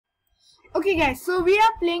Okay guys, so we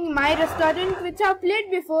are playing My Restaurant, which I've played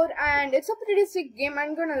before, and it's a pretty sick game,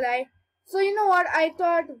 I'm gonna lie. So you know what, I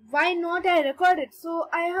thought, why not I record it? So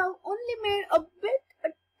I have only made a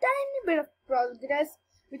tiny bit of progress,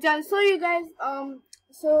 which I'll show you guys.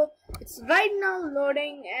 So it's right now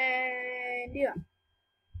loading, and yeah,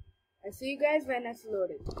 I'll see you guys when it's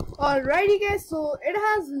loaded. Alrighty guys, so it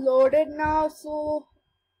has loaded now. So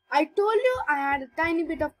I told you I had a tiny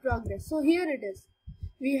bit of progress, so here it is.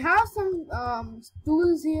 We have some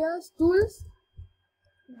stools here,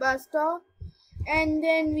 bus stop, and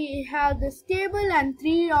then we have this table and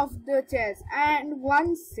 3 of the chairs and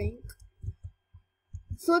 1 sink.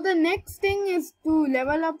 So the next thing is to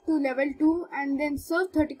level up to level 2 and then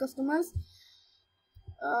serve 30 customers.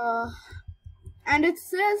 And it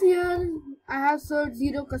says here I have served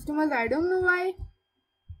 0 customers. I don't know why.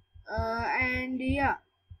 And yeah.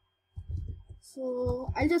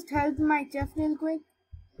 So I'll just help my chef real quick.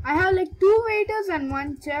 I have like 2 waiters and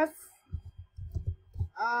 1 chef.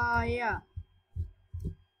 Yeah.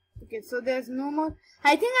 Okay, so there's no more.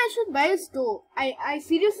 I think I should buy a stove. I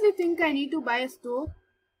seriously think I need to buy a stove.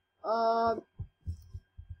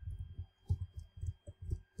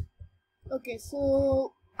 Okay,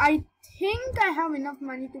 so I think I have enough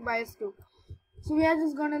money to buy a stove. So we are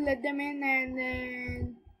just gonna let them in, and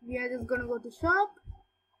then we are just gonna go to shop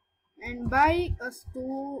and buy a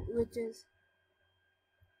stove, which is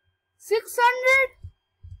 600.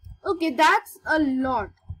 Okay, that's a lot.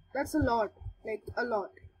 That's a lot. Like a lot.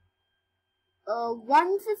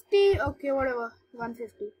 150. Okay, whatever.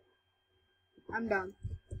 150. I'm done.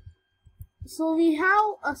 So we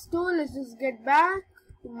have a store. Let's just get back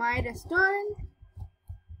to My Restaurant.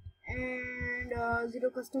 And 0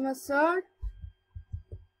 customers served.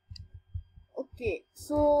 Okay,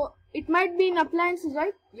 so it might be in appliances,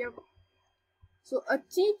 right? Yep. So a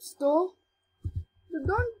cheap store. So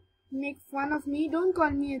don't make fun of me. Don't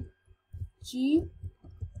call me a cheap.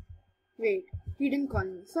 Wait, he didn't call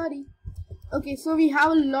me. Sorry. Okay, so we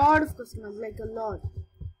have a lot of customers, like a lot.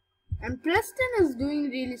 And Preston is doing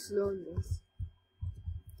really slow in this.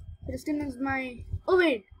 Preston is my... Oh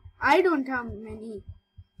wait, I don't have many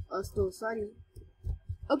stores, sorry.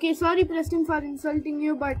 Okay, sorry Preston for insulting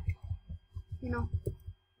you, but you know,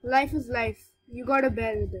 life is life. You gotta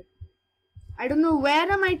bear with it. I don't know where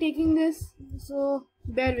am I taking this, so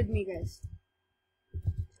bear with me guys.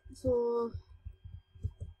 So,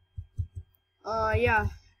 yeah,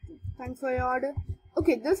 thanks for your order.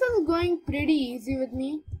 Okay, this is going pretty easy with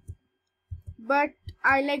me, but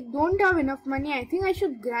I like don't have enough money. I think I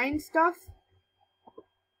should grind stuff,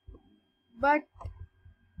 but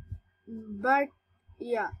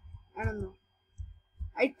yeah, I don't know.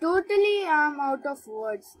 I totally am out of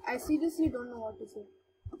words. I seriously don't know what to say.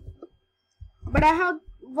 But I have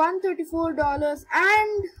 $134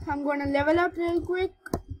 and I'm gonna level up real quick.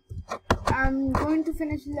 I'm going to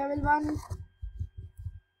finish level 1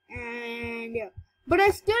 and yeah. But I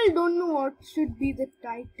still don't know what should be the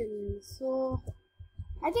title. So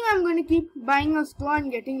I think I'm going to keep buying a store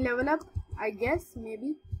and getting level up. I guess,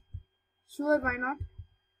 maybe. Sure, why not?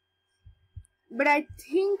 But I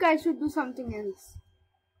think I should do something else.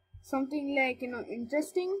 Something like, you know,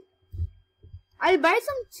 interesting. I'll buy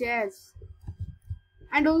some chairs.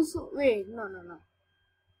 And also, wait, no.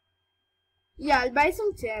 Yeah, I'll buy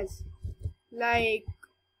some chairs. Like,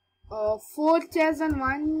 4 chairs and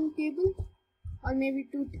 1 table. Or maybe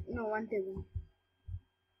 1 table.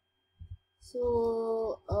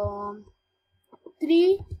 So,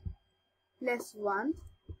 3 plus 1.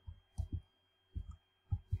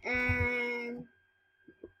 And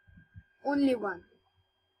only 1.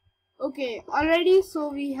 Okay, already, so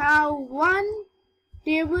we have 1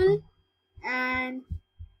 table and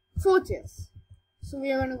 4 chairs. So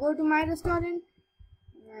we are gonna go to My Restaurant,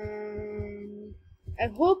 and I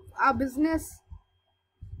hope our business.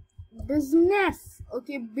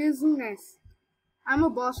 Okay, business. I'm a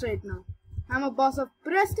boss right now. I'm a boss of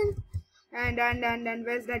Preston, and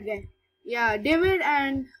where's that guy? Yeah, David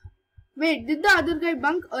and wait, did the other guy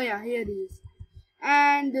bunk? Oh yeah, here he is.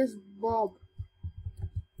 And this Bob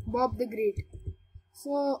the Great.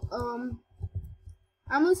 So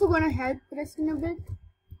I'm also gonna help Preston a bit.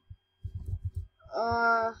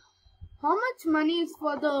 How much money is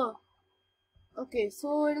for the... Okay,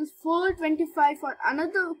 so it is 425 for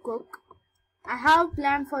another cook. I have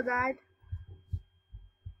planned for that.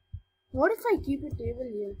 What if I keep a table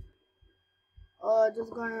here?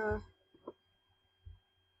 Just gonna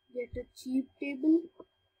get a cheap table.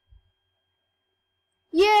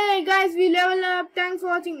 Yay guys, we level up. Thanks for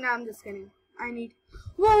watching. Nah, I'm just kidding. I need...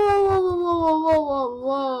 Whoa.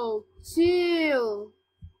 Chill.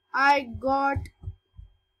 I got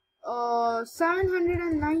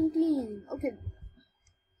 719. Okay.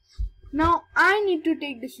 Now I need to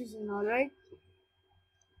take decision, alright?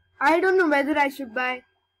 I don't know whether I should buy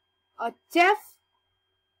a chef,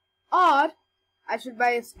 or I should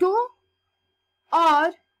buy a stove,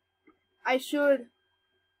 or I should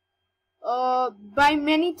buy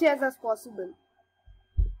many chairs as possible.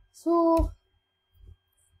 So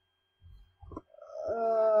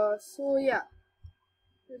yeah,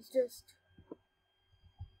 let's just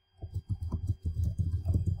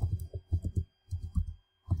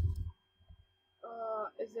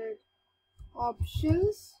is it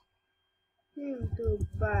options to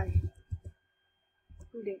buy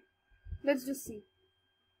today? Let's just see.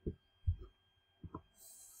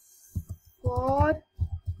 For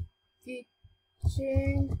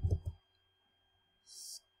kitchen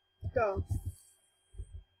stuff.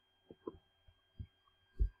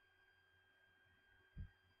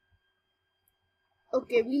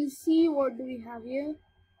 Okay, we'll see what do we have here.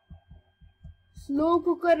 Slow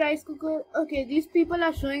cooker, rice cooker. Okay, these people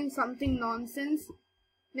are showing something nonsense.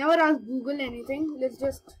 Never ask Google anything. Let's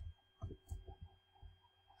just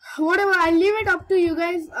whatever. I'll leave it up to you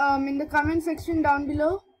guys in the comment section down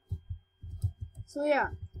below. So yeah,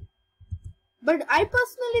 but I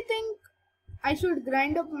personally think I should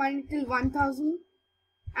grind up money till 1000,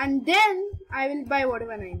 and then I will buy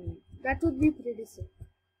whatever I need. That would be pretty sick.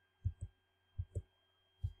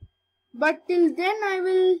 But till then I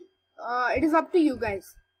will it is up to you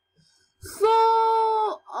guys. So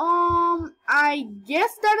I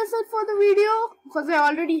guess that is it for the video, because I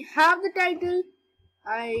already have the title.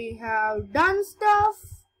 I have done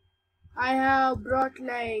stuff. I have brought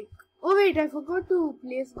like, oh wait, I forgot to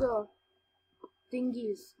place the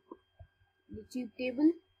thingies, the cheap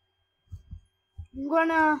table. I'm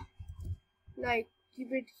gonna like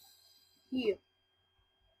keep it here,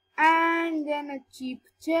 and then a cheap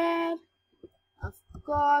chair, of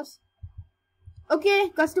course. Okay,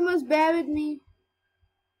 customers, bear with me.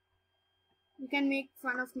 You can make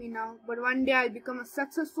fun of me now, but one day I'll become a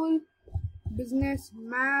successful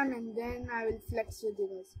businessman, and then I will flex with you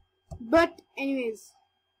guys. But anyways,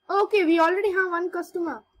 okay, we already have one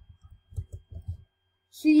customer.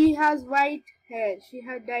 She has white hair. She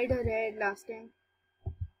had dyed her hair last time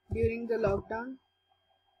during the lockdown.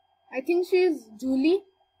 I think she is Julie.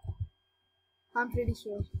 I'm pretty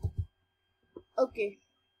sure. Okay.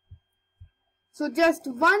 So just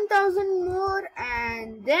 1000 more,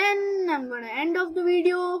 and then I'm gonna end off the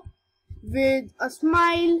video with a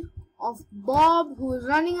smile of Bob, who is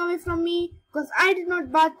running away from me because I did not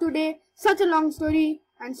bath today. Such a long story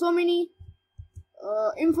and so many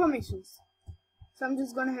informations. So I'm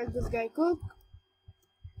just gonna help this guy cook.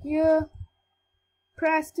 Here,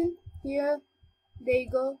 Preston, here, there you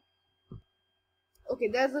go. Okay,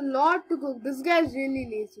 there's a lot to cook. This guy is really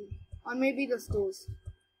lazy. Or maybe the stores.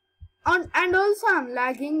 And also I'm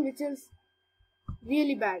lagging, which is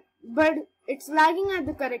really bad. But it's lagging at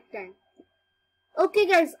the correct time. Okay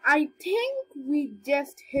guys, I think we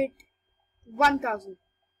just hit 1000.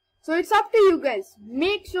 So it's up to you guys.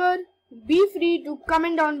 Make sure, be free to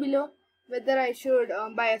comment down below whether I should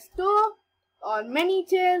buy a stove or many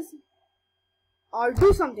chairs or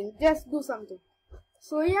do something. Just do something.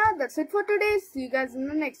 So yeah, that's it for today. See you guys in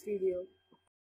the next video.